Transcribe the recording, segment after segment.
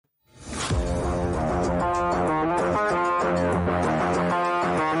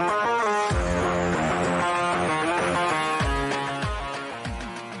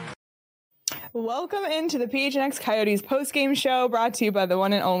Welcome into the PHNX Coyotes postgame show, brought to you by the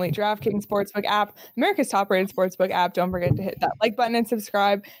one and only DraftKings Sportsbook app, America's top-rated sportsbook app. Don't forget to hit that like button and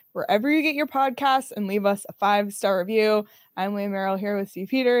subscribe wherever you get your podcasts, and leave us a 5-star review. I'm Leah Merrill here with Steve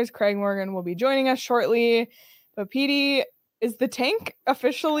Peters. Craig Morgan will be joining us shortly. But Petey, is the tank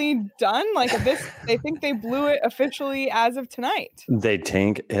officially done? Like this, they think they blew it officially as of tonight. The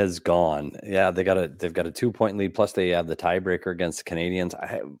tank has gone. Yeah, they've got a 2-point lead. Plus, they have the tiebreaker against the Canadians.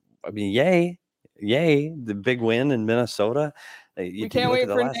 I mean, yay, the big win in Minnesota. We can't wait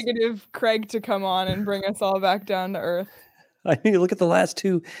for negative Craig to come on and bring us all back down to earth. I mean, you look at the last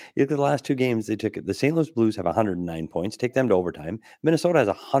two. You look at the last two games they took. The St. Louis Blues have 109 points. Take them to overtime. Minnesota has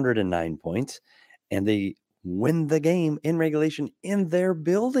 109 points, and they win the game in regulation in their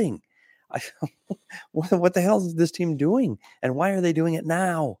building. What the hell is this team doing, and why are they doing it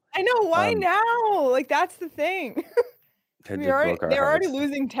now? I know, why now? Like, that's the thing. They're already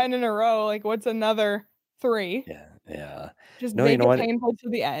losing 10 in a row. Like, what's another 3? Yeah. Just make it painful to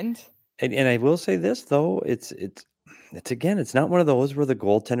the end. And I will say this though, it's again, it's not one of those where the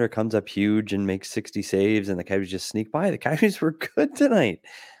goaltender comes up huge and makes 60 saves and the Coyotes just sneak by. The Coyotes were good tonight.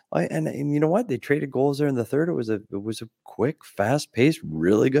 And you know what? They traded goals there in the third. It was a quick, fast-paced,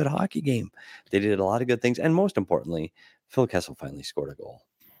 really good hockey game. They did a lot of good things, and most importantly, Phil Kessel finally scored a goal.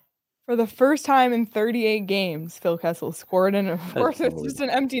 For the first time in 38 games, Phil Kessel scored, and of course it's just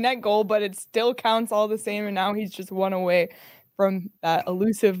an empty net goal, but it still counts all the same, and now he's just one away from that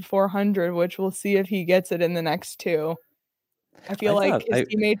elusive 400, which we'll see if he gets it in the next 2. I feel like his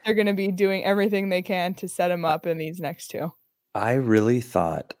teammates are going to be doing everything they can to set him up in these next 2. I really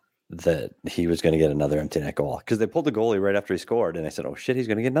thought that he was going to get another empty net goal because they pulled the goalie right after he scored, and I said, "Oh shit, he's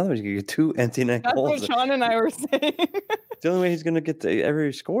going to get another. He's going to get 2 empty net goals." That's what Sean and I were saying. The only way he's going to get to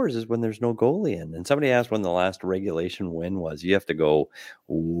every scores is when there's no goalie in. And somebody asked when the last regulation win was. You have to go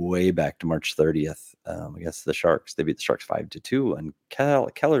way back to March 30th against the Sharks. They beat the Sharks 5-2 on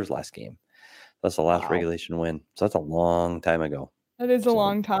Keller's last game. That's the last regulation win. So that's a long time ago. That is a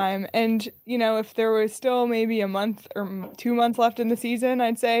long time. And, you know, if there was still maybe a month or 2 months left in the season,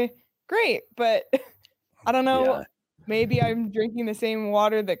 I'd say, great. But I don't know. Yeah. Maybe I'm drinking the same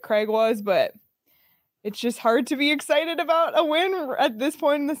water that Craig was, but it's just hard to be excited about a win at this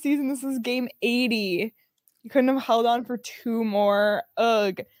point in the season. This is game 80. You couldn't have held on for 2 more.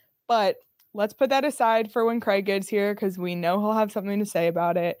 Ugh. But let's put that aside for when Craig gets here, because we know he'll have something to say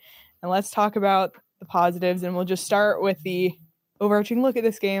about it. And let's talk about the positives. And we'll just start with the overarching look at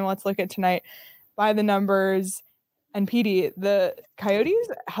this game. Let's look at tonight by the numbers. And PD, the Coyotes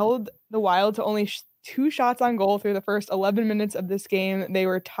held the Wild to only 2 shots on goal through the first 11 minutes of this game. They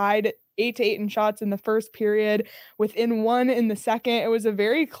were tied 8-8 in shots in the first period, within 1 in the second. It was a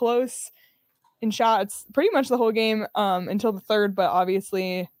very close in shots pretty much the whole game until the third, but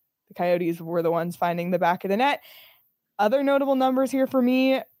obviously the Coyotes were the ones finding the back of the net. Other notable numbers here for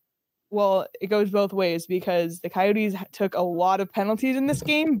me, well, it goes both ways because the Coyotes took a lot of penalties in this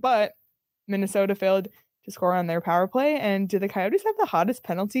game, but Minnesota failed to score on their power play. And do the Coyotes have the hottest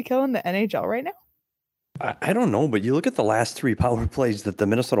penalty kill in the NHL right now? I don't know, but you look at the last 3 power plays that the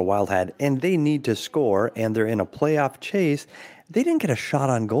Minnesota Wild had, and they need to score, and they're in a playoff chase. They didn't get a shot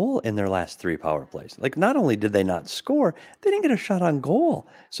on goal in their last 3 power plays. Like, not only did they not score, they didn't get a shot on goal.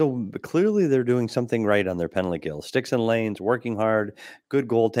 So clearly they're doing something right on their penalty kill. Sticks and lanes, working hard, good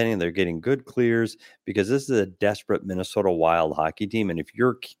goaltending. They're getting good clears because this is a desperate Minnesota Wild hockey team. And if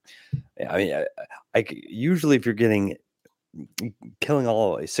you're, usually if you're killing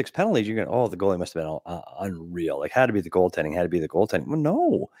all 6 penalties, you're going, the goalie must have been unreal. Like, had to be the goaltending. Well,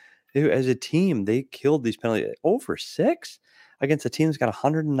 no. As a team, they killed these penalties over 6 against a team that's got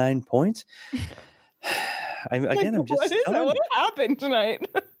 109 points. I'm just what happened tonight?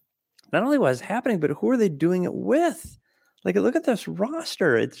 Not only what's happening, but who are they doing it with? Like, look at this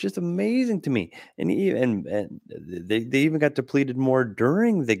roster. It's just amazing to me. And they even got depleted more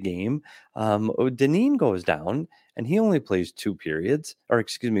during the game. Dineen goes down, and he only plays 2 periods,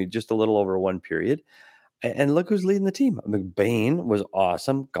 just a little over 1 period. And look who's leading the team. McBain was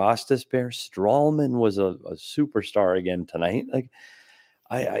awesome. Gostisbehere, Strawman was a superstar again tonight. Like,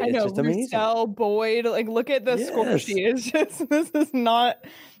 I know, it's just amazing. Roussel, Boyd, like, look at the score sheet. It's just, this is not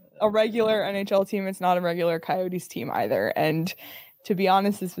a regular NHL team. It's not a regular Coyotes team either. And to be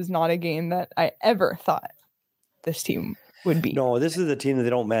honest, this was not a game that I ever thought this team would be. No, this is a team that they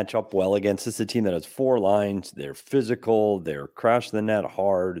don't match up well against. This is a team that has 4 lines. They're physical. They're crashing the net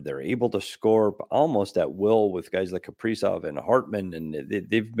hard. They're able to score almost at will with guys like Kaprizov and Hartman. And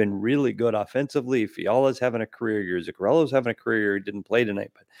they've been really good offensively. Fiala's having a career year. Zuccarello's having a career year. He didn't play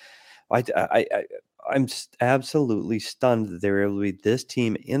tonight, but I'm absolutely stunned that they were able to beat this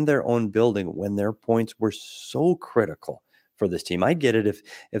team in their own building when their points were so critical for this team. I get it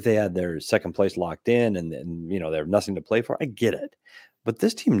if they had their second place locked in and they have nothing to play for. I get it. But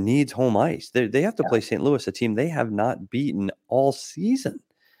this team needs home ice. They have to play St. Louis, a team they have not beaten all season.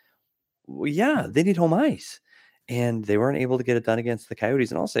 Well, yeah, they need home ice. And they weren't able to get it done against the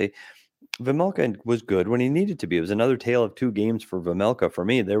Coyotes. And I'll say Vejmelka was good when he needed to be. It was another tale of two games for Vejmelka. For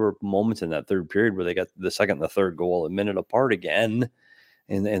me, there were moments in that third period where they got the second and the third goal a minute apart again,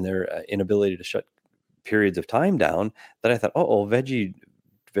 and their inability to shut periods of time down. That I thought, Veggie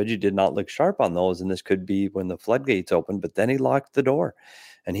did not look sharp on those, and this could be when the floodgates open. But then he locked the door,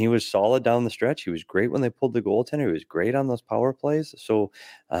 and he was solid down the stretch. He was great when they pulled the goaltender. He was great on those power plays. So,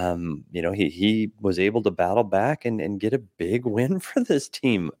 he was able to battle back and get a big win for this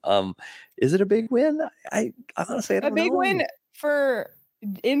team. Is it a big win? I honestly, I don't know. A big win for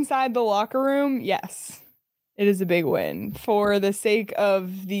inside the locker room. Yes, it is a big win for the sake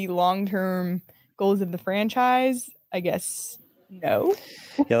of the long-term goals of the franchise. I guess. No.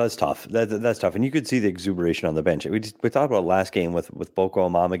 Yeah, that's tough. That's tough. And you could see the exuberation on the bench. We talked about last game with Boko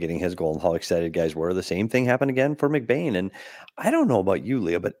Amama getting his goal and how excited guys were. The same thing happened again for McBain. And I don't know about you,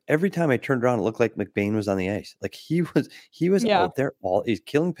 Leah, but every time I turned around, it looked like McBain was on the ice. Like he was out there he's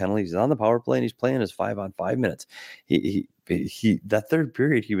killing penalties. He's on the power play and he's playing his 5-on-5 minutes. He that third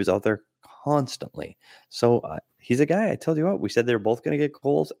period, he was out there constantly. So he's a guy. I told you what, we said they were both going to get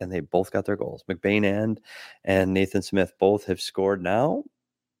goals, and they both got their goals. McBain and Nathan Smith both have scored now.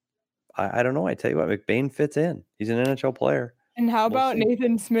 I don't know. I tell you what, McBain fits in. He's an NHL player. And how about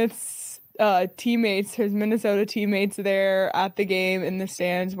Nathan Smith's teammates, his Minnesota teammates there at the game in the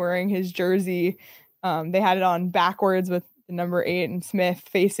stands wearing his jersey? They had it on backwards with the number 8 and Smith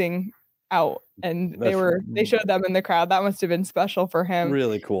facing out, and they showed them in the crowd. That must have been special for him.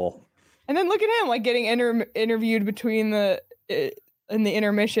 Really cool. And then look at him, like getting interviewed between in the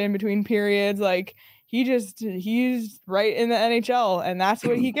intermission between periods. Like he's right in the NHL, and that's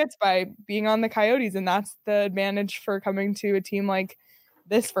what he gets by being on the Coyotes, and that's the advantage for coming to a team like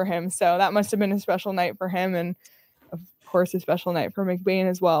this for him. So that must have been a special night for him, and of course a special night for McBain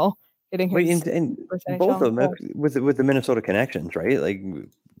as well. Getting his first both of them with the Minnesota connections, right? Like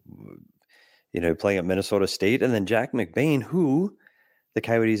playing at Minnesota State, and then Jack McBain, who the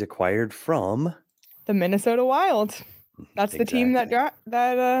Coyotes acquired from the Minnesota Wild. That's the team that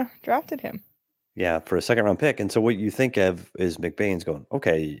drafted him. Yeah, for a second round pick. And so what you think of is McBain's going,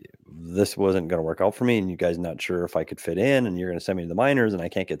 okay, this wasn't going to work out for me, and you guys not sure if I could fit in, and you're going to send me to the minors, and I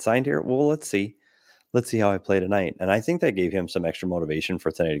can't get signed here. Well, let's see how I play tonight. And I think that gave him some extra motivation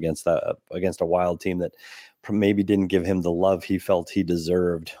for tonight against a Wild team that maybe didn't give him the love he felt he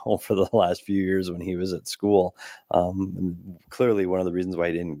deserved over the last few years when he was at school. And clearly one of the reasons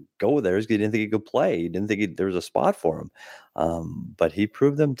why he didn't go there is he didn't think he could play. He didn't think there was a spot for him. But he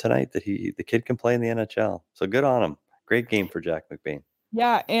proved them tonight that the kid can play in the NHL. So good on him. Great game for Jack McBain.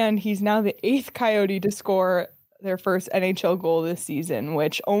 Yeah, and he's now the 8th Coyote to score their first NHL goal this season,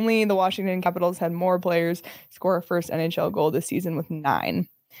 which only the Washington Capitals had more players score a first NHL goal this season with 9.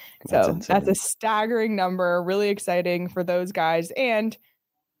 So that's a staggering number, really exciting for those guys. And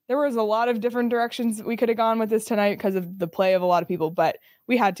there was a lot of different directions we could have gone with this tonight because of the play of a lot of people, but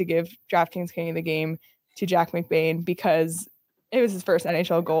we had to give DraftKings King of the Game to Jack McBain because it was his first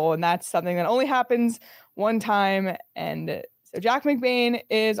NHL goal, and that's something that only happens one time. And so Jack McBain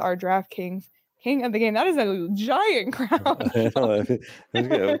is our DraftKings King of the Game. That is a giant crown.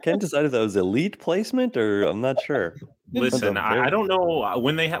 Can't decide if that was elite placement or I'm not sure. Listen, I don't know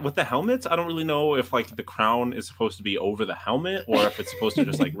when they have with the helmets. I don't really know if like the crown is supposed to be over the helmet or if it's supposed to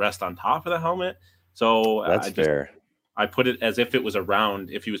just like rest on top of the helmet. So that's fair. I put it as if it was around.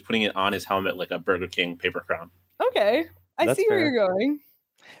 If he was putting it on his helmet like a Burger King paper crown. Okay, I see where you're going.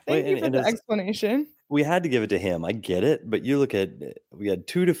 Thank you for the explanation. We had to give it to him. I get it. But you look at, we had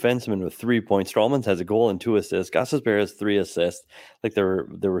 2 defensemen with 3 points. Strawmans has a goal and 2 assists. Gostisbehere has 3 assists. Like there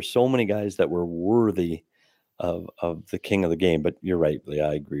were so many guys that were worthy of the king of the game. But you're right, Leah.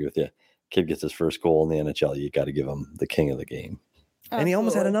 I agree with you. Kid gets his first goal in the NHL. You got to give him the king of the game. Absolutely. And he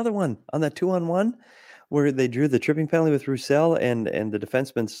almost had another one on that 2-on-1 where they drew the tripping penalty with Roussel and the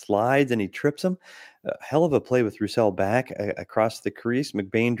defenseman slides and he trips him. A hell of a play with Roussel back across the crease.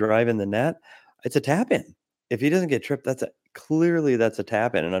 McBain driving the net. It's a tap in. If he doesn't get tripped, that's a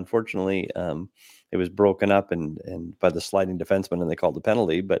tap in. And unfortunately, it was broken up and by the sliding defenseman, and they called the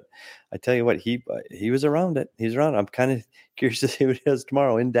penalty. But I tell you what, he was around it. He's around. I'm kind of curious to see what he does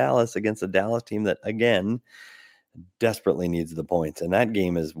tomorrow in Dallas against a Dallas team that again desperately needs the points. And that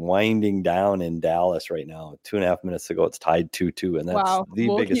game is winding down in Dallas right now. 2.5 minutes ago, it's tied 2-2. And that's the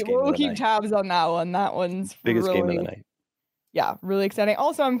biggest game of the night. We'll keep tabs on that one. That one's biggest really, game of the night. Yeah, really exciting.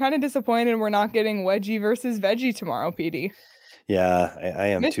 Also, I'm kind of disappointed we're not getting Wedgie versus Veggie tomorrow, PD. Yeah, I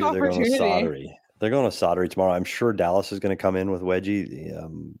am Missed too. They're going to Sottery. They're going to Sottery tomorrow. I'm sure Dallas is going to come in with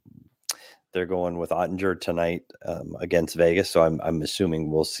Wedgie. They're going with Ottinger tonight against Vegas. So I'm assuming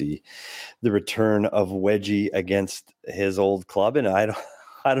we'll see the return of Wedgie against his old club. And I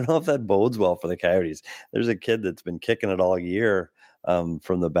don't know if that bodes well for the Coyotes. There's a kid that's been kicking it all year from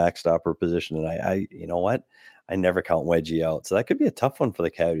the backstopper position. And I you know what? I never count Wedgie out. So that could be a tough one for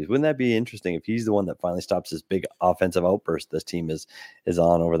the Coyotes. Wouldn't that be interesting if he's the one that finally stops this big offensive outburst this team is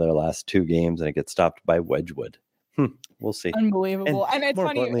on over their last 2 games and it gets stopped by Wedgwood? We'll see. Unbelievable. And it's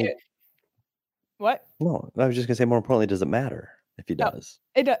funny. What? No, I was just going to say, more importantly, does it matter if he does?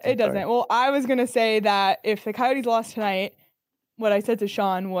 It doesn't. Well, I was going to say that if the Coyotes lost tonight, what I said to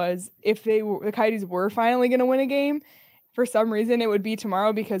Sean was if the Coyotes were finally going to win a game, for some reason, it would be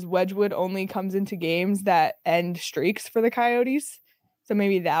tomorrow because Wedgwood only comes into games that end streaks for the Coyotes. So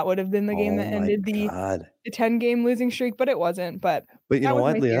maybe that would have been the game that ended the 10-game losing streak, but it wasn't. But you know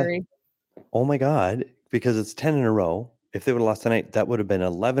what, Leah? Theory. Oh, my God. Because it's 10 in a row. If they would have lost tonight, that would have been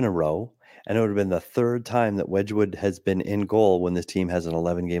 11 in a row. And it would have been the 3rd time that Wedgwood has been in goal when this team has an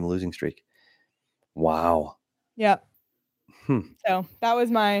 11-game losing streak. Wow. Yeah. So that was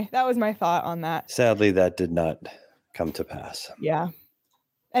my thought on that. Sadly, that did not come to pass. Yeah.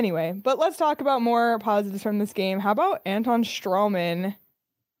 Anyway, but let's talk about more positives from this game. How about Anton Strawman?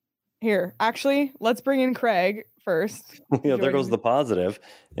 Here, actually, let's bring in Craig first. Yeah, there goes the positive.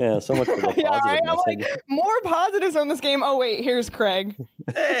 Yeah, so much for the positive. Yeah, right? I'm like, more positives from this game. Oh, wait, here's Craig.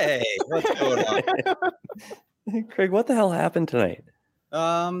 Hey, what's going on? Craig, what the hell happened tonight?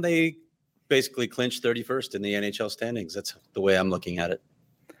 They basically clinched 31st in the NHL standings. That's the way I'm looking at it.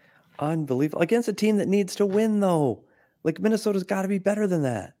 Unbelievable. Against a team that needs to win, though. Like, Minnesota's got to be better than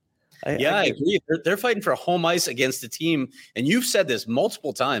that. I agree. They're fighting for home ice against a team, and you've said this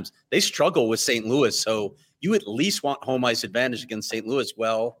multiple times. They struggle with St. Louis, so you at least want home ice advantage against St. Louis.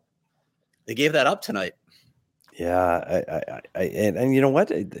 Well, they gave that up tonight. Yeah, and you know what?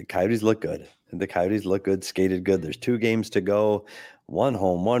 The Coyotes look good. The Coyotes look good, skated good. There's 2 games to go. 1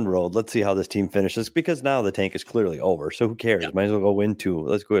 home, 1 road. Let's see how this team finishes because now the tank is clearly over. So who cares? Might as well go win 2.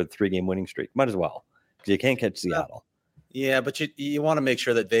 Let's go with a 3-game winning streak. Might as well because you can't catch Seattle. Yeah, but you want to make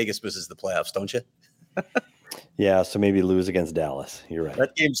sure that Vegas misses the playoffs, don't you? Yeah, so maybe lose against Dallas. You're right.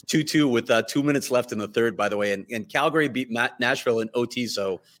 That game's 2-2 with 2 minutes left in the third, by the way. And Calgary beat Nashville in OT,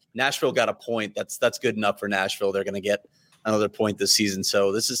 so Nashville got a point. That's good enough for Nashville. They're going to get another point this season.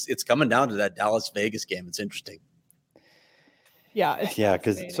 So it's coming down to that Dallas-Vegas game. It's interesting. Yeah. Yeah,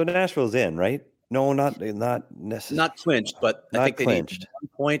 because so Nashville's in, right? No, not necessarily. Not clinched, but I think they clinched. need 1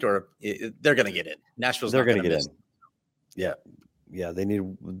 point or they're going to get in. Nashville's they're going to get in. Yeah,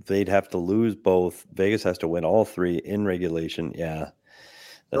 they'd have to lose both. Vegas has to win all 3 in regulation. Yeah,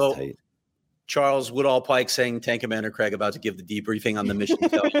 that's tight. Charles Woodall Pike saying, Tank Commander Craig about to give the debriefing on the mission.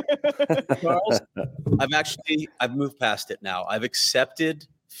 Charles, I've moved past it now. I've accepted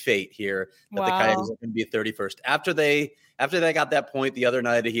fate here that the Coyotes are going to be 31st. After they got that point the other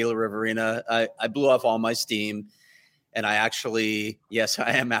night at Gila Riverina, I blew off all my steam. And I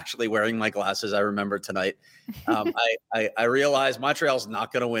am actually wearing my glasses. I remember tonight. I realized Montreal's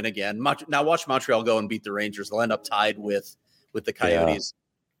not going to win again. Now watch Montreal go and beat the Rangers. They'll end up tied with the Coyotes.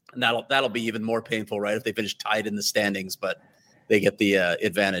 And that'll be even more painful, right? If they finish tied in the standings, but they get the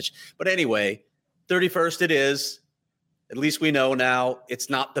advantage. But anyway, 31st it is. At least we know now it's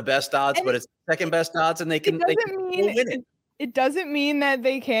not the best odds, but it's the second best odds, and they can win it. It doesn't mean that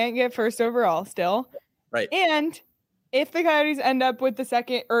they can't get first overall still. Right. And if the Coyotes end up with the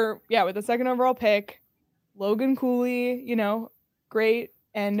second overall pick, Logan Cooley, great.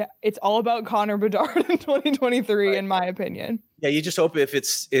 And it's all about Connor Bedard in 2023, right, in my opinion. Yeah, you just hope if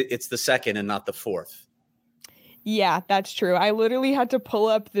it's the second and not the 4th. Yeah, that's true. I literally had to pull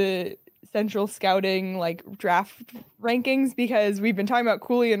up the Central Scouting draft rankings because we've been talking about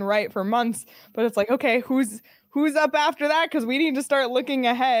Cooley and Wright for months, but it's like, okay, who's up after that? Because we need to start looking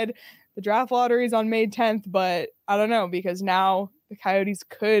ahead. The draft lottery is on May 10th, but I don't know because now the Coyotes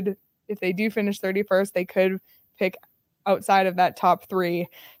could, if they do finish 31st, they could pick outside of that top 3.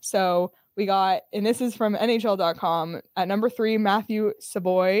 So we got, and this is from NHL.com, at number 3, Matthew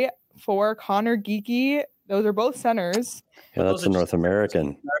Savoy. 4, Connor Geeky. Those are both centers. Yeah, that's the North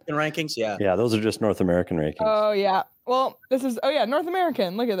American rankings. Yeah. Yeah, those are just North American rankings. Oh, yeah. Well, this is, North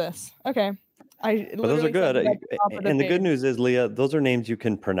American. Look at this. Okay. But those are good. And the good news is, Leah, those are names you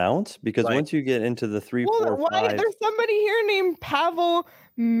can pronounce because once you get into the 3, 4, 5. There's somebody here named Pavel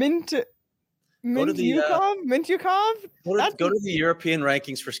Mintyukov. Go to the European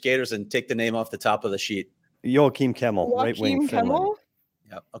rankings for skaters and take the name off the top of the sheet. Joachim Kemmel, right wing Finland.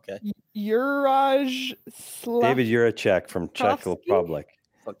 Yeah, okay. Juraj David Juracek from Czech Republic.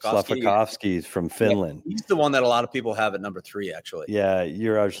 Slafkovsky from Finland. Yeah, he's the one that a lot of people have at number 3, actually. Yeah,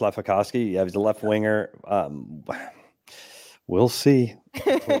 Juraj Slafkovsky. Yeah, he's a left winger. We'll see.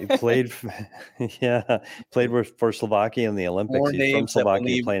 Played for Slovakia in the Olympics. He's from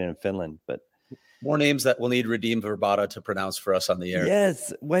Slovakia, playing in Finland, but. More names that we'll need Radim Verbata to pronounce for us on the air.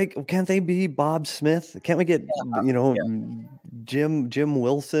 Yes. Wait, can't they be Bob Smith? Can't we get, Jim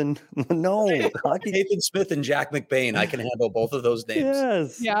Wilson? No. Nathan Smith and Jack McBain. I can handle both of those names.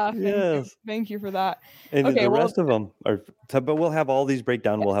 Yes. Yeah. Thank you for that. And the rest of them are, but we'll have all these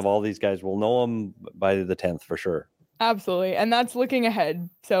breakdown. Yes. We'll have all these guys. We'll know them by the 10th for sure. Absolutely. And that's looking ahead.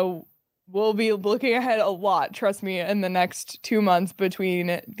 So we'll be looking ahead a lot, trust me, in the next 2 months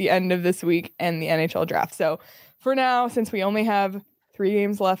between the end of this week and the NHL draft. So for now, since we only have 3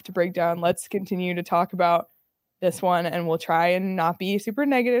 games left to break down, let's continue to talk about this one, and we'll try and not be super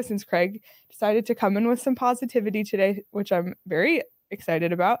negative since Craig decided to come in with some positivity today, which I'm very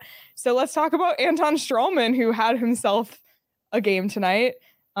excited about. So let's talk about Anton Stralman, who had himself a game tonight.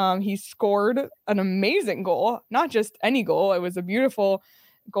 He scored an amazing goal, not just any goal. It was a beautiful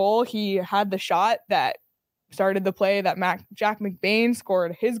goal. He had the shot that started the play that Jack McBain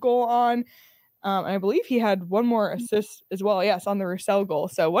scored his goal on. And I believe he had one more assist as well. Yes, on the Roussel goal.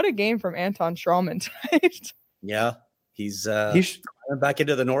 So what a game from Anton Stralman tonight. Yeah, he's back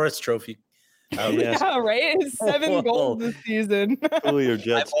into the Norris Trophy. Yeah, right. 7 goals this season. Cool your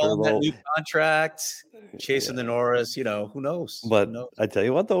Jets, that new contract, chasing the Norris. Who knows? But I tell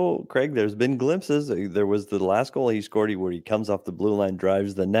you what, though, Craig, there's been glimpses. There was the last goal he scored where he comes off the blue line,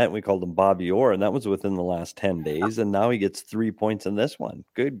 drives the net. We called him Bobby Orr, and that was within the last 10 days. And now he gets 3 points in this one.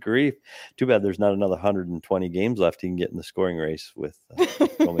 Good grief! Too bad there's not another 120 games left he can get in the scoring race with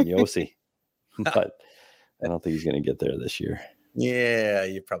Roman Josi. But I don't think he's going to get there this year. Yeah,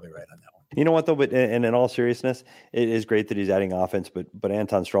 you're probably right on that one. You know what, though? But and in all seriousness, it is great that he's adding offense. But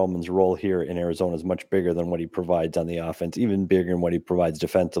Anton Stralman's role here in Arizona is much bigger than what he provides on the offense, even bigger than what he provides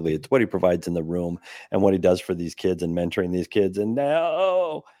defensively. It's what he provides in the room and what he does for these kids and mentoring these kids. And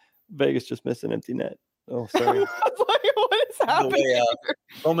now Vegas just missed an empty net. Oh, sorry. What is happening?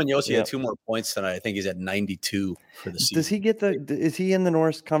 Roman Josi had 2 more points tonight. I think he's at 92 for the season. Does he get is he in the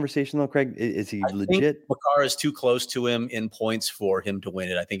Norris conversation though, Craig? Is he legit? Makar is too close to him in points for him to win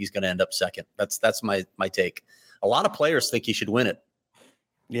it. I think he's going to end up second. That's my take. A lot of players think he should win it.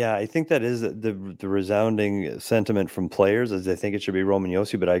 Yeah, I think that is the resounding sentiment from players, is they think it should be Roman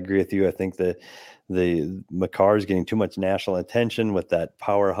Josi, but I agree with you. I think that the Makar is getting too much national attention with that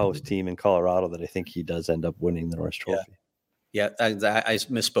powerhouse team in Colorado that I think he does end up winning the Norris Trophy. Yeah, I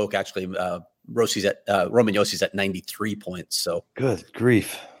misspoke actually. Roman Josi's at 93 points. So good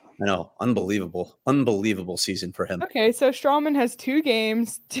grief. I know, unbelievable season for him. Okay, so Stralman has 2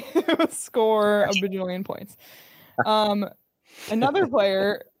 games to score a bajillion points. Another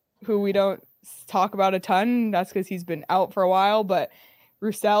player who we don't talk about a ton, that's because he's been out for a while, but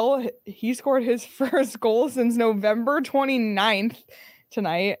Roussel, he scored his first goal since November 29th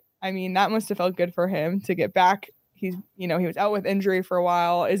tonight. I mean, that must have felt good for him to get back. He was out with injury for a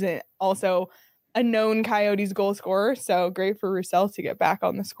while, isn't also a known Coyotes goal scorer, so great for Roussel to get back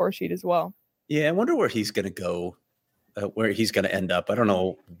on the score sheet as well. Yeah, I wonder where he's going to go, where he's going to end up. I don't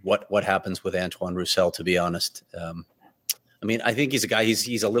know what happens with Antoine Roussel, to be honest. I mean, I think he's a guy,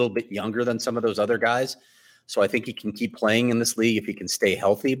 he's a little bit younger than some of those other guys. So I think he can keep playing in this league if he can stay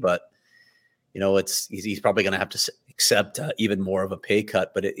healthy. But, he's probably going to have to accept even more of a pay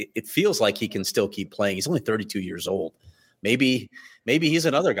cut. But it feels like he can still keep playing. He's only 32 years old. Maybe he's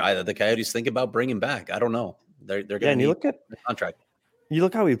another guy that the Coyotes think about bringing back. I don't know. They're going to need the contract. You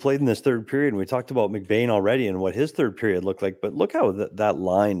look how he played in this third period. And we talked about McBain already and what his third period looked like. But look how that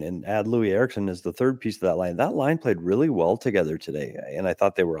line, and add Louis Eriksson as the third piece of that line. That line played really well together today. And I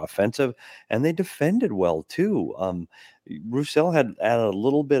thought they were offensive and they defended well too. Roussel had added a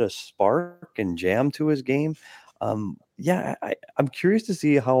little bit of spark and jam to his game. I'm curious to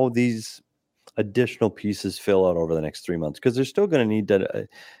see how these additional pieces fill out over the next 3 months, because they're still going to need to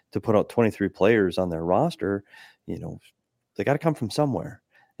put out 23 players on their roster. They got to come from somewhere.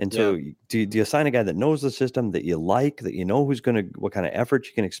 And so do you assign a guy that knows the system, that you like, that you know what kind of effort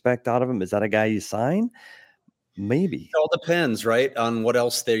you can expect out of him? Is that a guy you sign? Maybe. It all depends, right, on what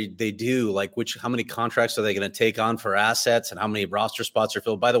else they do. Like how many contracts are they going to take on for assets and how many roster spots are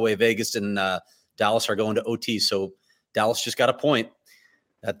filled. By the way, Vegas and Dallas are going to OT. So Dallas just got a point.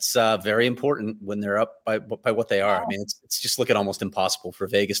 That's very important when they're up by what they are. I mean, it's just looking almost impossible for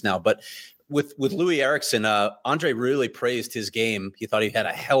Vegas now. But with Louis Eriksson, Andre really praised his game. He thought he had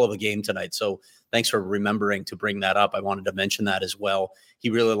a hell of a game tonight. So thanks for remembering to bring that up. I wanted to mention that as well. He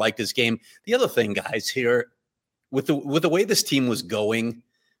really liked his game. The other thing, guys, here with the way this team was going,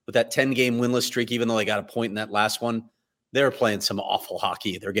 with that 10-game winless streak, even though they got a point in that last one, they were playing some awful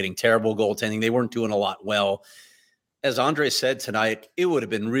hockey. They're getting terrible goaltending. They weren't doing a lot well. As Andre said tonight, it would have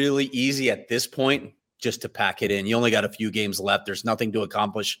been really easy at this point just to pack it in. You only got a few games left. There's nothing to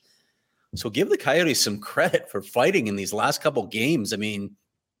accomplish. So give the Coyotes some credit for fighting in these last couple games. I mean,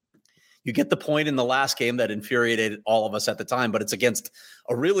 you get the point in the last game that infuriated all of us at the time, but it's against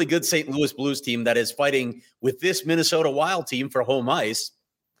a really good St. Louis Blues team that is fighting with this Minnesota Wild team for home ice.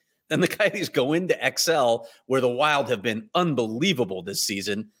 Then the Coyotes go into XL, where the Wild have been unbelievable this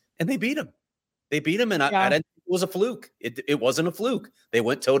season, and they beat them. They beat them, and I didn't think it was a fluke. It wasn't a fluke. They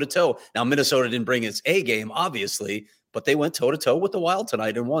went toe-to-toe. Now, Minnesota didn't bring its A game, obviously, but they went toe-to-toe with the Wild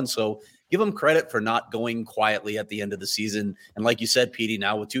tonight and won. So give them credit for not going quietly at the end of the season. And like you said, Petey,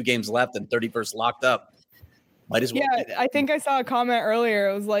 now with 2 games left and 31st locked up, might as well. Yeah, I think I saw a comment earlier.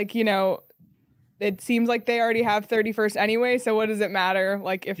 It was like, it seems like they already have 31st anyway. So what does it matter?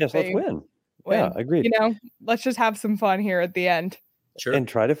 Like if let's win. Yeah, agreed. Let's just have some fun here at the end. Sure. And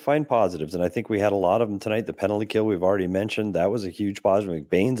try to find positives. And I think we had a lot of them tonight. The penalty kill we've already mentioned. That was a huge positive.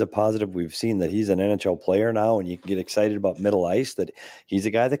 McBain's a positive. We've seen that he's an NHL player now, and you can get excited about middle ice, that he's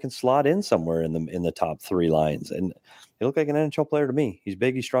a guy that can slot in somewhere in the top 3 lines. And he looked like an NHL player to me. He's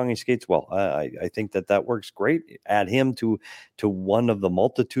big, he's strong, he skates well. I think that works great. Add him to one of the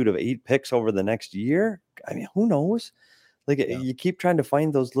multitude of 8 picks over the next year. I mean, who knows? You keep trying to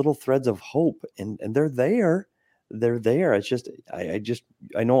find those little threads of hope, and they're there. They're there. It's just,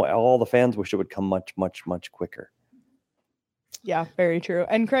 I know all the fans wish it would come much, much, much quicker. Yeah, very true.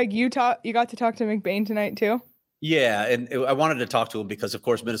 And Craig, you got to talk to McBain tonight too? Yeah, and I wanted to talk to him because, of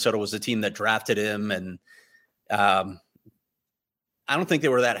course, Minnesota was the team that drafted him, and I don't think they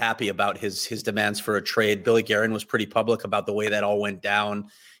were that happy about his demands for a trade. Billy Guerin was pretty public about the way that all went down.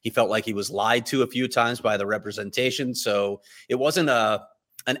 He felt like he was lied to a few times by the representation, so it wasn't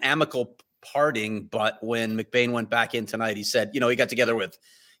an amicable parting. But when McBain went back in tonight, he said, he got together with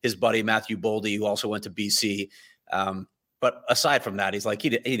his buddy Matthew Boldy, who also went to BC. But aside from that, he's like, he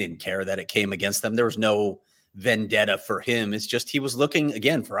didn't care that it came against them. There was no vendetta for him. It's just he was looking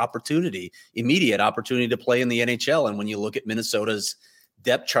again for opportunity, immediate opportunity to play in the NHL. And when you look at Minnesota's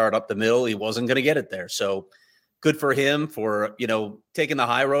depth chart up the middle, he wasn't going to get it there. So good for him for taking the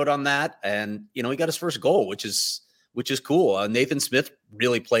high road on that. And he got his first goal, which is cool. Nathan Smith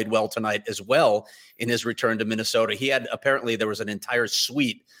really played well tonight as well in his return to Minnesota. Apparently there was an entire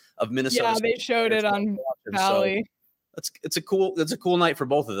suite of Minnesota. Yeah, they showed it on Valley. So it's a cool night for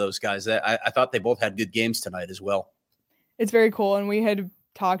both of those guys. I thought they both had good games tonight as well. It's very cool. And we had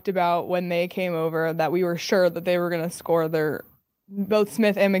talked about when they came over that we were sure that they were going to score both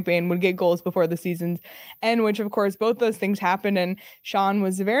Smith and McBain would get goals before the season's end, which of course both those things happened. And Sean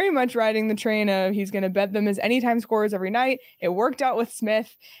was very much riding the train of he's going to bet them as anytime scorers every night. It worked out with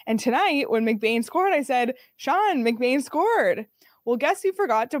Smith. And tonight when McBain scored, I said, Sean, McBain scored. Well, guess who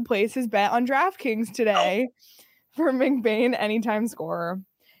forgot to place his bet on DraftKings today for McBain anytime scorer.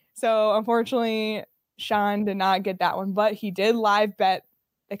 So unfortunately, Sean did not get that one, but he did live bet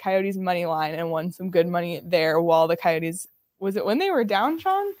the Coyotes money line and won some good money there while the Coyotes. Was it when they were down,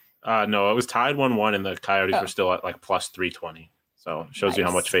 Sean? No, it was tied 1-1, and the Coyotes were still at like plus 320. So it shows you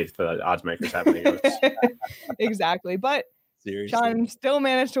how much faith the odds makers have in the Exactly. But seriously, Sean still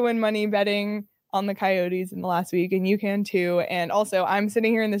managed to win money betting on the Coyotes in the last week, and you can too. And also, I'm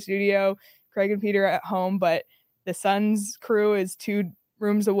sitting here in the studio, Craig and Peter at home, but the Suns crew is 2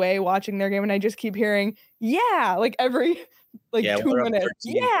 rooms away watching their game, and I just keep hearing, like every 2 minutes.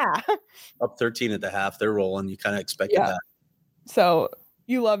 Up 13 at the half. They're rolling. You kind of expected that. So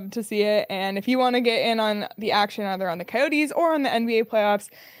you love to see it. And if you want to get in on the action either on the Coyotes or on the NBA playoffs,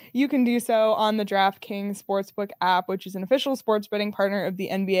 you can do so on the DraftKings Sportsbook app, which is an official sports betting partner of the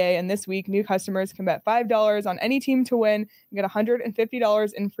NBA. And this week, new customers can bet $5 on any team to win and get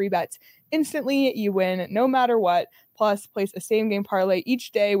 $150 in free bets. Instantly, you win no matter what. Plus, place a same-game parlay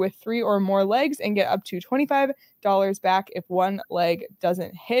each day with 3 or more legs and get up to $25 back if one leg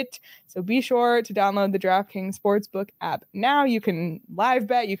doesn't hit. So be sure to download the DraftKings Sportsbook app now. You can live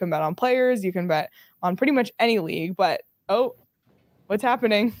bet, you can bet on players, you can bet on pretty much any league. But, what's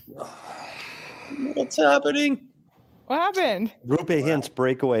happening? What's happening? What happened? Rupe Hintz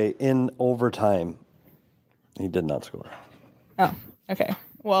breakaway in overtime. He did not score. Oh, okay.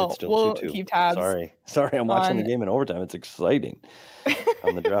 Well, we'll 2-2. keep tabs. Sorry, I'm watching the game in overtime. It's exciting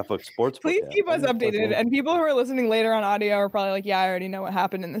on the DraftBook Sportsbook. Please keep us updated. And people who are listening later on audio are probably like, yeah, I already know what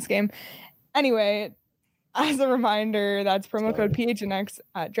happened in this game. Anyway, as a reminder, that's promo code PHNX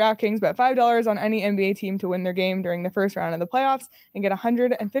at DraftKings. Bet $5 on any NBA team to win their game during the first round of the playoffs and get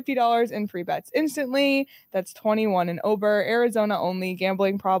 $150 in free bets instantly. That's 21 and over. Arizona only.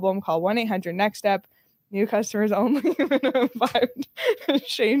 Gambling problem? Call 1-800-NEXT-STEP. New customers only. Minimum $5.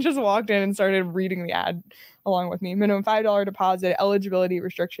 Shane just walked in and started reading the ad along with me. Minimum $5 deposit. Eligibility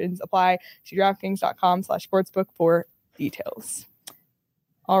restrictions apply. See DraftKings.com/sportsbook for details.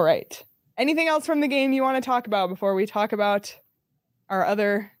 All right. Anything else from the game you want to talk about before we talk about our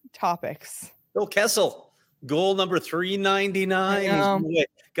other topics? Phil Kessel, goal number 399.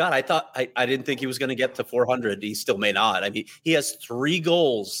 God, I didn't think he was going to get to 400. He still may not. I mean, he has 3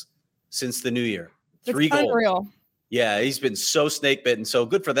 goals since the new year. 3 goals. Unreal. Yeah, he's been so snake bitten. So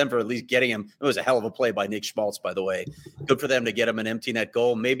good for them for at least getting him. It was a hell of a play by Nick Schmaltz, by the way. Good for them to get him an empty net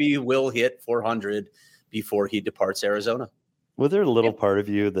goal. Maybe he will hit 400 before he departs Arizona. Was there a little part of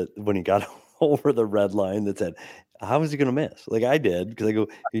you that when he got over the red line that said, how is he going to miss? Like I did, because I go,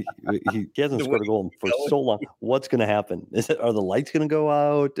 he hasn't scored a goal for so long. What's going to happen? Are the lights going to go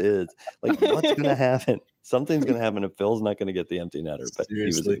out? What's going to happen? Something's going to happen if Phil's not going to get the empty netter, but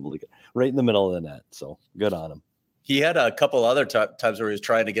seriously. He was able to get right in the middle of the net. So good on him. He had a couple other times where he was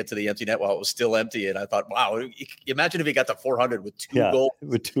trying to get to the empty net while it was still empty. And I thought, wow, imagine if he got to 400 with 2 goals.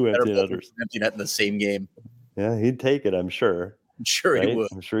 With 2 empty netters. Empty net in the same game. Yeah, he'd take it, I'm sure. I'm sure he would.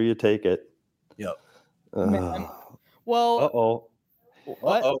 I'm sure you'd take it. Yep. Well,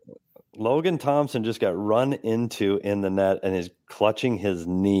 what? Logan Thompson just got run into in the net and is clutching his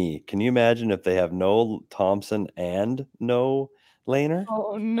knee. Can you imagine if they have no Thompson and no Lehner?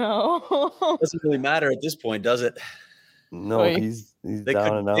 Oh, no. Doesn't really matter at this point, does it? No, he's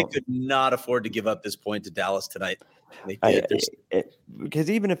down and out. They could not afford to give up this point to Dallas tonight. Because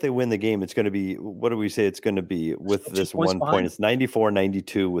even if they win the game, it's going to be, what do we say it's going to be with this 1 point? It's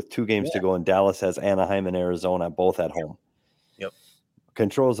 94-92 with 2 games to go, and Dallas has Anaheim and Arizona both at home. Yep.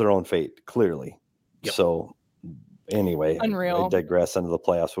 Controls their own fate, clearly. Yep. So anyway, Unreal. I digress into the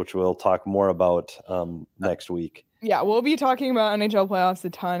playoffs, which we'll talk more about next week. Yeah, we'll be talking about NHL playoffs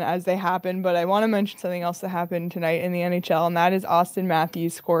a ton as they happen, but I want to mention something else that happened tonight in the NHL, and that is Austin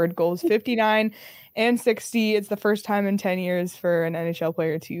Matthews scored goals 59 and 60. It's the first time in 10 years for an NHL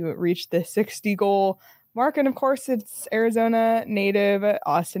player to reach the 60-goal mark, and of course, it's Arizona native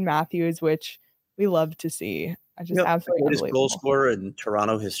Austin Matthews, which we love to see. I just absolutely greatest goal scorer in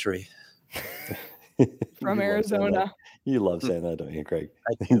Toronto history. From Arizona. You love saying that, don't you, Craig?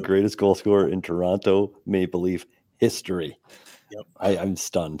 Greatest goal scorer in Toronto Maple Leaf history. Yep. I'm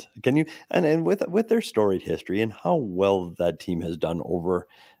stunned. Can you and with their storied history and how well that team has done over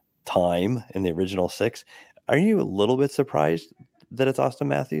time in the original 6, are you a little bit surprised that it's Austin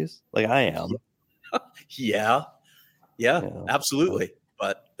Matthews? Like I am. Yeah, absolutely.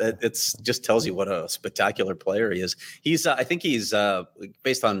 But it's just tells you what a spectacular player he is. He's I think he's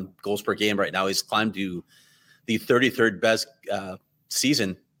based on goals per game right now, he's climbed to the 33rd best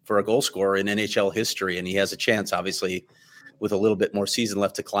season for a goal scorer in NHL history. And he has a chance, obviously, with a little bit more season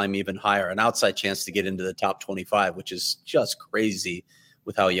left to climb even higher, an outside chance to get into the top 25, which is just crazy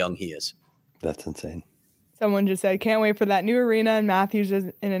with how young he is. That's insane. Someone just said, can't wait for that new arena and Matthews is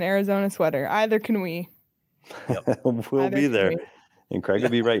in an Arizona sweater. Either can we. Yep. We'll be there. And Craig will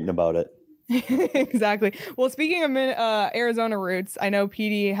be writing about it. Exactly. Well, speaking of Arizona roots, I know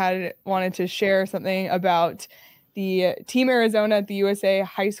PD had wanted to share something about the Team Arizona at the USA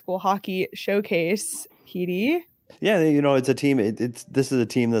High School Hockey Showcase. PD? Yeah, it's a team. This is a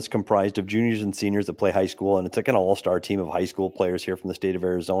team that's comprised of juniors and seniors that play high school, and it's like an all-star team of high school players here from the state of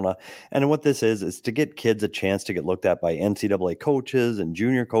Arizona. And what this is to get kids a chance to get looked at by NCAA coaches and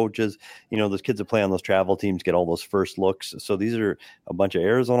junior coaches. Those kids that play on those travel teams get all those first looks. So these are a bunch of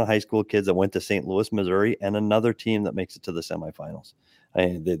Arizona high school kids that went to St. Louis, Missouri, and another team that makes it to the semifinals.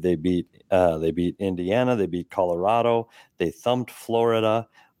 They beat Indiana, they beat Colorado, they thumped Florida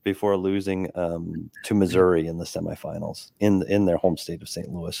before losing to Missouri in the semifinals in their home state of St.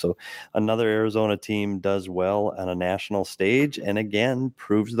 Louis. So another Arizona team does well on a national stage and again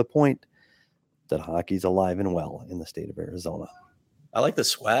proves the point that hockey's alive and well in the state of Arizona. I like the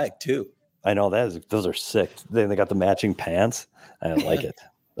swag too. I know those are sick. They got the matching pants. I like it.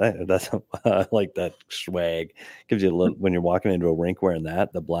 I like that swag. Gives you a little when you're walking into a rink wearing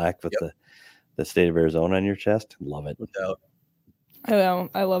that, the black with the state of Arizona on your chest. Love it. I know.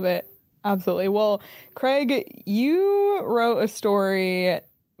 I love it. Absolutely. Well, Craig, you wrote a story.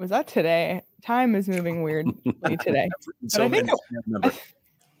 Was that today? Time is moving weirdly today. So many,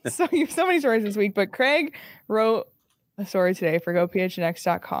 so you have so many stories this week, but Craig wrote a story today for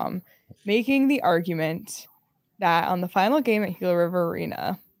GoPHNX.com making the argument that on the final game at Gila River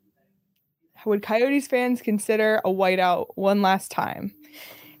Arena, would Coyotes fans consider a whiteout one last time?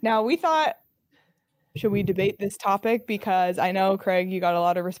 Now, we thought, should we debate this topic? Because I know, Craig, you got a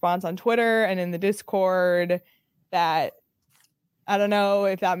lot of response on Twitter and in the Discord that I don't know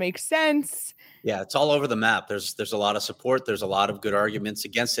if that makes sense. Yeah, it's all over the map. There's a lot of support. There's a lot of good arguments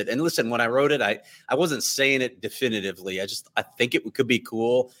against it. And listen, when I wrote it, I wasn't saying it definitively. I think it could be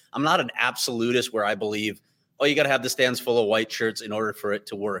cool. I'm not an absolutist where I believe, oh, you got to have the stands full of white shirts in order for it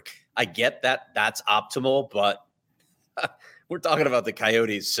to work. I get that. That's optimal, but we're talking about the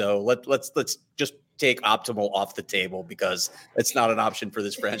Coyotes. So let's just take optimal off the table because it's not an option for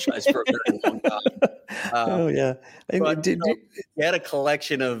this franchise for a very long time. Oh yeah, you had a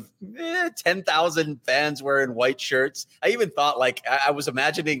collection of 10,000 fans wearing white shirts. I even thought, like, I was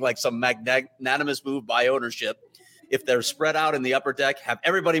imagining like some magnanimous move by ownership. If they're spread out in the upper deck, have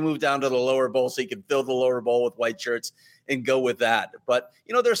everybody move down to the lower bowl so you can fill the lower bowl with white shirts and go with that. But,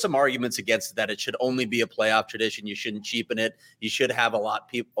 there's some arguments against that. It should only be a playoff tradition. You shouldn't cheapen it. You should have a lot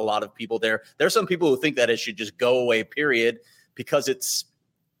of people there. There's some people who think that it should just go away, period, because it's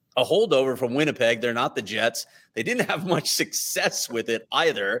a holdover from Winnipeg. They're not the Jets. They didn't have much success with it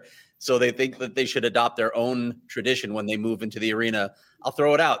either. So they think that they should adopt their own tradition when they move into the arena. I'll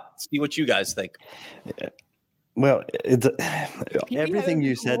throw it out. See what you guys think. Yeah. Well, everything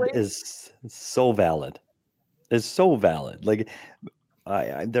you said is so valid. It's so valid. Like,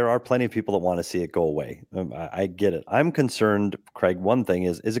 there are plenty of people that want to see it go away. I get it. I'm concerned, Craig. One thing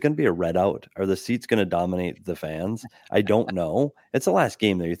is it going to be a red out? Are the seats going to dominate the fans? I don't know. It's the last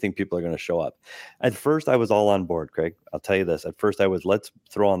game there. You think people are going to show up? At first, I was all on board, Craig. I'll tell you this. At first, I was, let's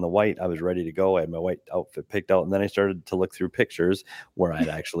throw on the white. I was ready to go. I had my white outfit picked out. And then I started to look through pictures where I'd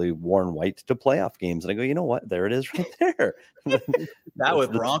actually worn white to playoff games. And I go, you know what? There it is right there. That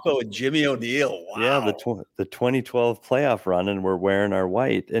with Bronco and Jimmy O'Neill. Wow. Yeah, the 2012 playoff run, and we're wearing our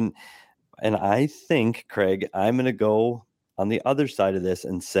white. And I think, Craig, I'm going to go on the other side of this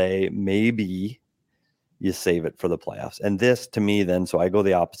and say maybe you save it for the playoffs. And this, to me, then, so I go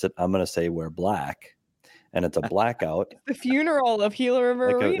the opposite. I'm going to say wear black, and it's a blackout. The funeral of Gila River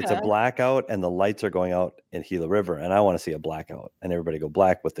Arena. It's a blackout, and the lights are going out in Gila River, and I want to see a blackout. And everybody go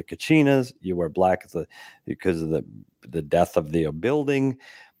black with the Kachinas. You wear black because of the death of the building,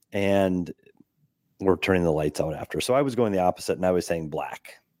 and we're turning the lights out after. So I was going the opposite, and I was saying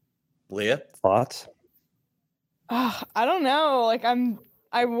black. Leah, thoughts? I don't know. Like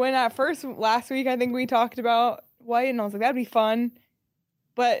I went at first last week. I think we talked about white, and I was like, that'd be fun.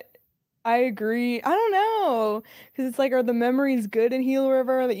 But I agree. I don't know, because it's like, are the memories good in Gila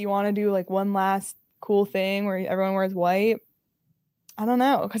River that you want to do like one last cool thing where everyone wears white? I don't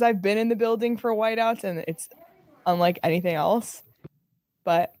know, because I've been in the building for whiteouts, and it's unlike anything else.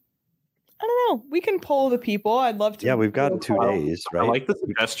 But I don't know. We can poll the people. I'd love to. Yeah, we've got 2 days, right? I like the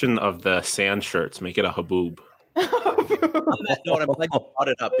suggestion of the sand shirts. Make it a haboob. On that note, I'm glad you brought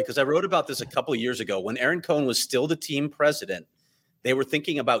it up, because I wrote about this a couple of years ago when Aaron Cohn was still the team president. They were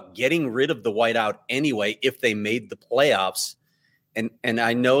thinking about getting rid of the whiteout anyway if they made the playoffs. And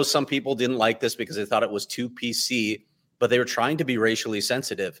I know some people didn't like this because they thought it was too PC, but they were trying to be racially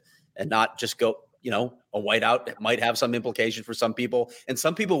sensitive and not just go, a whiteout might have some implication for some people. And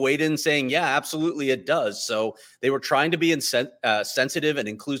some people weighed in saying, yeah, absolutely it does. So they were trying to be sensitive and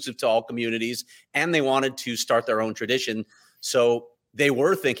inclusive to all communities, and they wanted to start their own tradition. So they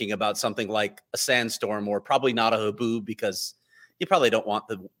were thinking about something like a sandstorm, or probably not a haboob, because you probably don't want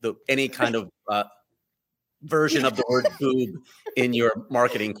the any kind of version of the word boob in your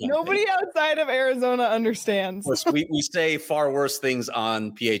marketing campaign. Nobody outside of Arizona understands. We say far worse things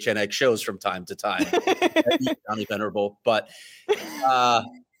on PHNX shows from time to time. Johnny Venerable, but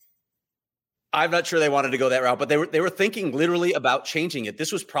I'm not sure they wanted to go that route. But they were thinking literally about changing it.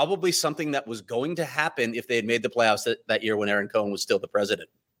 This was probably something that was going to happen if they had made the playoffs that year when Aaron Cohn was still the president.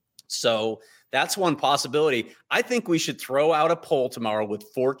 So that's one possibility. I think we should throw out a poll tomorrow with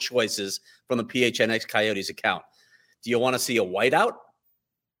 4 choices from the PHNX Coyotes account. Do you want to see a whiteout,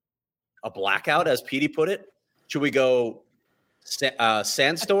 a blackout, as Petey put it? Should we go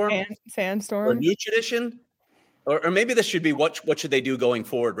sandstorm? Sandstorm. Or a new tradition? Or maybe this should be what should they do going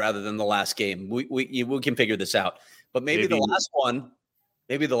forward rather than the last game? We can figure this out. But maybe the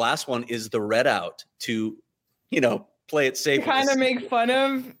last one is the red out to, play it safe. Kind of make fun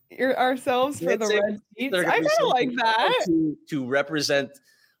of ourselves for the red seats. I kind of like that. To represent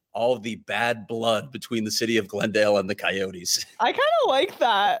all of the bad blood between the city of Glendale and the Coyotes. I kind of like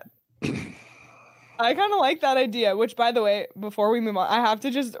that. I kind of like that idea, which, by the way, before we move on, I have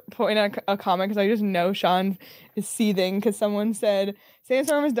to just point out a comment because I just know Sean is seething because someone said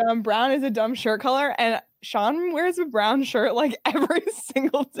Sandstorm is dumb, brown is a dumb shirt color, and Sean wears a brown shirt like every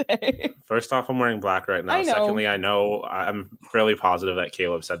single day. First off, I'm wearing black right now. Secondly, I'm fairly positive that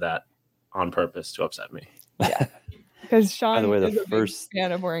Caleb said that on purpose to upset me. Yeah. Because Sean By the way, is a big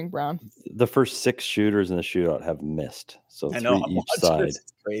fan of wearing brown. The first 6 shooters in the shootout have missed. So 3 each side.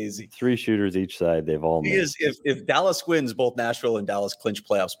 It's crazy. 3 shooters each side. They've all missed. If Dallas wins, both Nashville and Dallas clinch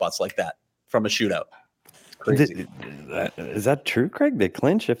playoff spots like that from a shootout. Crazy. Is that true, Craig? They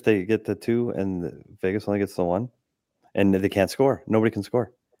clinch if they get the 2 and Vegas only gets the 1? And they can't score. Nobody can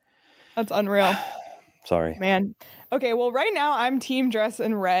score. That's unreal. Sorry. Man. Okay, well, right now I'm team dress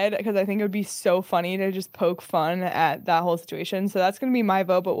in red because I think it would be so funny to just poke fun at that whole situation. So that's going to be my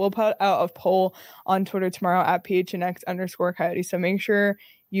vote, but we'll put out a poll on Twitter tomorrow at PHNX_Coyote. So make sure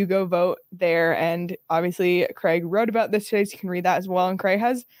you go vote there. And obviously, Craig wrote about this today, so you can read that as well. And Craig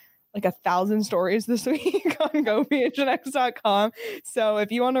has like 1,000 stories this week on gophnx.com. So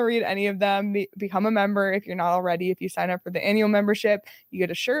if you want to read any of them, become a member. If you're not already, if you sign up for the annual membership, you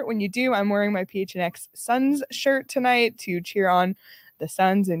get a shirt when you do. I'm wearing my PHNX Suns shirt tonight to cheer on the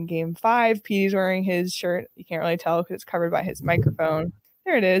Suns in Game 5. Petey's wearing his shirt. You can't really tell because it's covered by his microphone.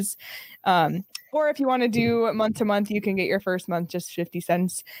 There it is. Or if you want to do month to month, you can get your first month just 50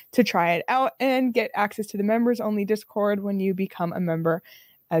 cents to try it out and get access to the members only Discord when you become a member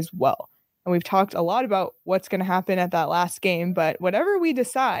as well. And we've talked a lot about what's going to happen at that last game, but whatever we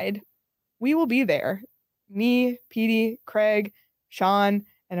decide, we will be there. Me, Petey, Craig, Sean,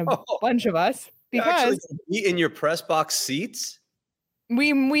 and a bunch of us. Because be in your press box seats.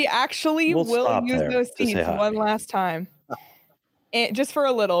 We actually will use those seats one last time. And just for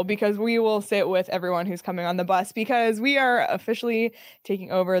a little, because we will sit with everyone who's coming on the bus, because we are officially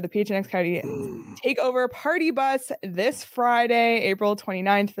taking over the PHNX Coyote Takeover Party Bus this Friday, April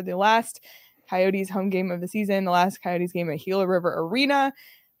 29th, for the last Coyotes home game of the season, the last Coyotes game at Gila River Arena.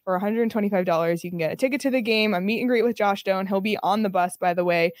 For $125, you can get a ticket to the game, a meet and greet with Josh Doan. He'll be on the bus, by the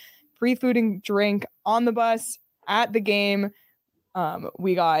way. Free food and drink on the bus at the game.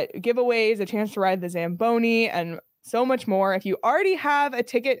 We got giveaways, a chance to ride the Zamboni, and so much more. If you already have a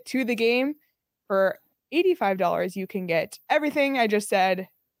ticket to the game for $85, you can get everything I just said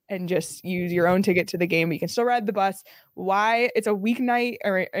and just use your own ticket to the game. But you can still ride the bus. Why? It's a weeknight,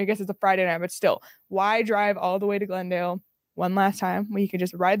 or I guess it's a Friday night, but still, why drive all the way to Glendale one last time when you can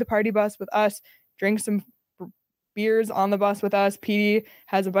just ride the party bus with us, drink some beers on the bus with us. Petey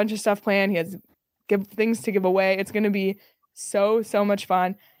has a bunch of stuff planned. He has things to give away. It's going to be so much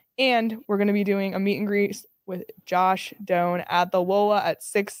fun. And we're going to be doing a meet and greet with Josh Doan at the Lola at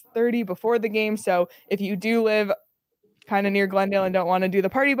 6:30 before the game. So if you do live kind of near Glendale and don't want to do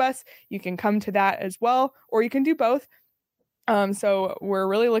the party bus, you can come to that as well, or you can do both. So we're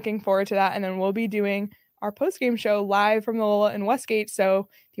really looking forward to that. And then we'll be doing our post-game show live from the Lola in Westgate. So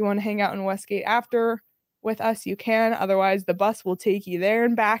if you want to hang out in Westgate after with us, you can. Otherwise, the bus will take you there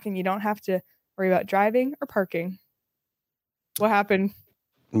and back, and you don't have to worry about driving or parking. What happened?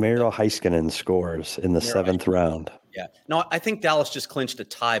 Miro Heiskanen scores in the 7th round. Yeah. No, I think Dallas just clinched a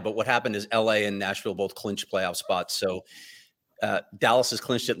tie, but what happened is LA and Nashville both clinched playoff spots. So Dallas has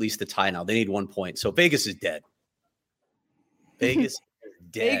clinched at least the tie now. They need 1 point. So Vegas is dead. Vegas is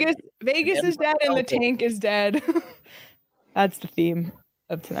dead. Vegas is dead and the tank is dead. That's the theme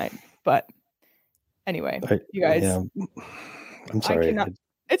of tonight. But anyway, you guys. Yeah. I'm sorry.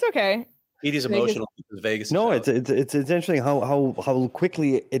 It's okay. Petey's emotional because Vegas. No, it's interesting how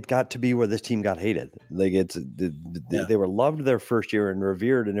quickly it got to be where this team got hated. Like they were loved their first year and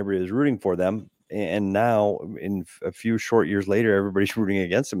revered, and everybody was rooting for them. And now, in a few short years later, everybody's rooting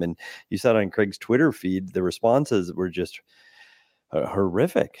against them. And you saw on Craig's Twitter feed, the responses were just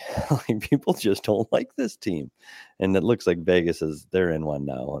horrific. Like, people just don't like this team, and it looks like Vegas they're in one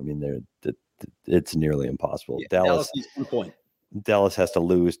now. I mean, it's nearly impossible. Yeah, Dallas needs 1 point. Dallas has to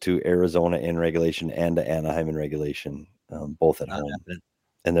lose to Arizona in regulation and to Anaheim in regulation, both at home,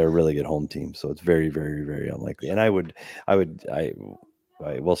 and they're a really good home team. So it's very, very, very unlikely. And I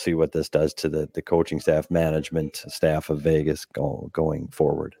we'll see what this does to the coaching staff, management staff of Vegas going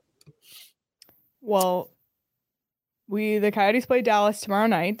forward. Well, the Coyotes play Dallas tomorrow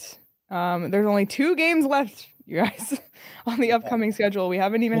night. There's only 2 games left, you guys, on the upcoming schedule. We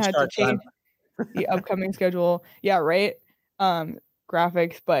haven't even had to change the upcoming schedule. Yeah, right.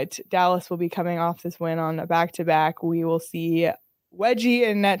 Graphics, but Dallas will be coming off this win on a back-to-back. We will see Wedgie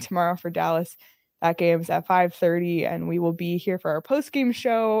in net tomorrow for Dallas. That game's at 5:30, and we will be here for our post-game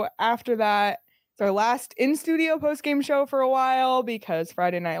show after that. It's our last in-studio post-game show for a while because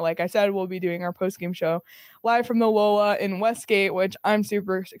Friday night, like I said, we'll be doing our post-game show live from the Lola in Westgate, which I'm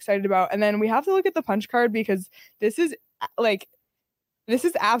super excited about. And then we have to look at the punch card because this is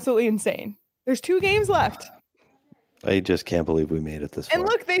absolutely insane. There's 2 games left. I just can't believe we made it this far. And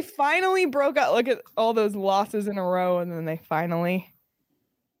look, they finally broke out. Look at all those losses in a row, and then they finally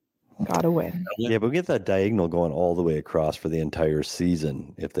got a win. Yeah, but we get that diagonal going all the way across for the entire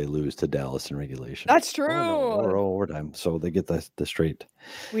season if they lose to Dallas in regulation. That's true. Or overtime. So they get the straight.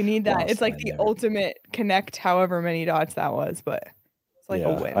 We need that. It's like the ultimate connect, however many dots that was, but it's like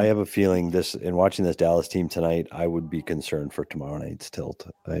a win. I have a feeling in watching this Dallas team tonight, I would be concerned for tomorrow night's tilt.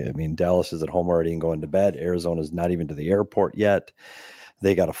 I mean, Dallas is at home already and going to bed. Arizona's not even to the airport yet.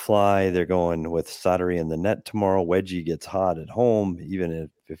 They got to fly. They're going with Sottery in the net tomorrow. Wedgie gets hot at home, even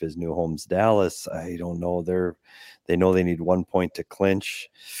if his new home's Dallas. I don't know. They know they need 1 point to clinch.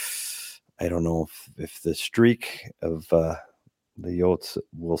 I don't know if the streak of the Yotes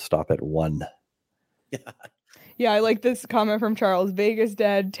will stop at 1. Yeah, I like this comment from Charles. Vegas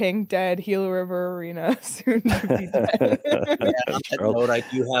dead, Tank dead, Gila River Arena soon to be dead. On that note, I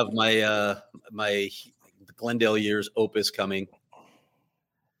do have my Glendale years opus coming.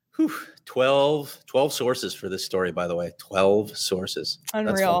 12 sources for this story, by the way. 12 sources.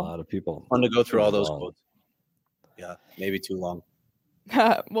 Unreal. That's a lot of people. Fun to go through all those quotes. Yeah, maybe too long.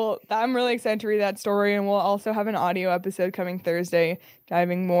 Well, I'm really excited to read that story, and we'll also have an audio episode coming Thursday,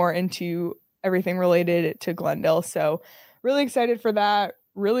 diving more into everything related to Glendale. So really excited for that.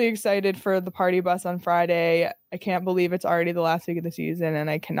 Really excited for the party bus on Friday. I can't believe it's already the last week of the season, and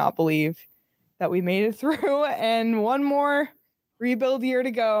I cannot believe that we made it through. And one more rebuild year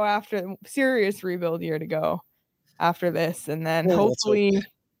to go serious rebuild year to go after this. And then hopefully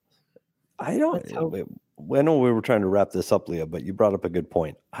I know we were trying to wrap this up, Leah, but you brought up a good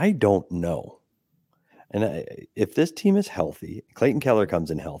point. I don't know. And if this team is healthy, Clayton Keller comes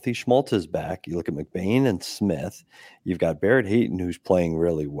in healthy, Schmaltz is back. You look at McBain and Smith. You've got Barrett Hayton, who's playing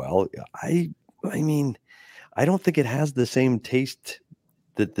really well. I mean, I don't think it has the same taste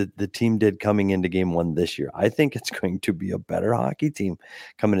that the team did coming into game 1 this year. I think it's going to be a better hockey team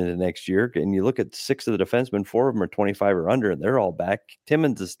coming into next year. And you look at 6 of the defensemen, 4 of them are 25 or under, and they're all back.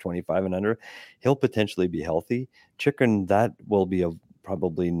 Timmins is 25 and under. He'll potentially be healthy. Chicken, that will be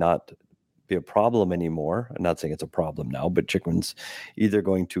probably not be a problem anymore. I'm not saying it's a problem now, but Chicken's either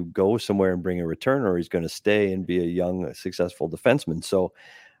going to go somewhere and bring a return, or he's going to stay and be a young, successful defenseman. So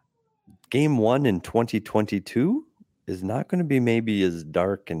game 1 in 2022 is not going to be maybe as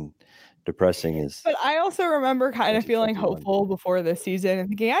dark and depressing as. But I also remember kind of feeling hopeful before this season and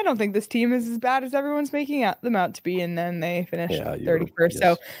thinking, I don't think this team is as bad as everyone's making them out to be. And then they finished 31st. Yes.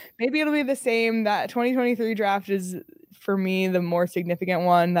 So maybe it'll be the same. That 2023 draft is, for me, the more significant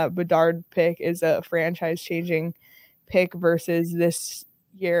one. That Bedard pick is a franchise changing pick versus this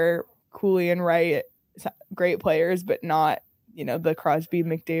year, Cooley and Wright, great players, but not, the Crosby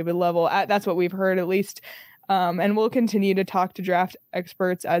McDavid level. That's what we've heard, at least. And we'll continue to talk to draft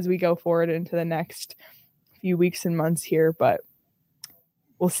experts as we go forward into the next few weeks and months here, but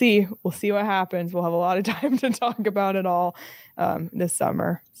we'll see. We'll see what happens. We'll have a lot of time to talk about it all this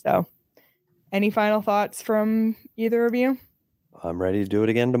summer. So any final thoughts from either of you? I'm ready to do it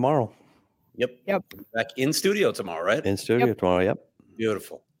again tomorrow. Yep. Back in studio tomorrow, right? In studio tomorrow. Yep.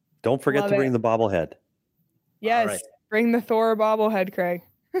 Beautiful. Don't forget to bring the bobblehead. Yes. Right. Bring the Thor bobblehead, Craig.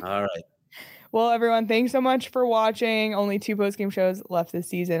 All right. Well, everyone, thanks so much for watching. Only 2 post-game shows left this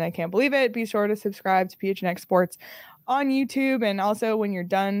season. I can't believe it. Be sure to subscribe to PHNX Sports on YouTube. And also, when you're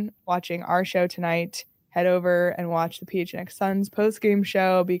done watching our show tonight, head over and watch the PHNX Suns post-game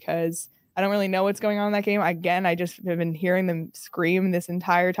show, because I don't really know what's going on in that game. Again, I just have been hearing them scream this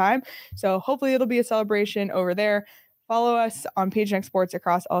entire time. So hopefully it'll be a celebration over there. Follow us on PHNX Sports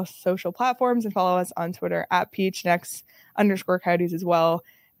across all social platforms, and follow us on Twitter at PHNX_Coyotes as well.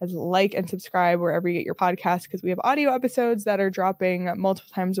 As like and subscribe wherever you get your podcasts, because we have audio episodes that are dropping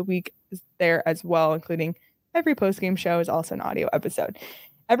multiple times a week there as well, including every post-game show is also an audio episode.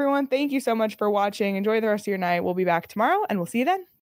 Everyone, thank you so much for watching. Enjoy the rest of your night. We'll be back tomorrow, and we'll see you then.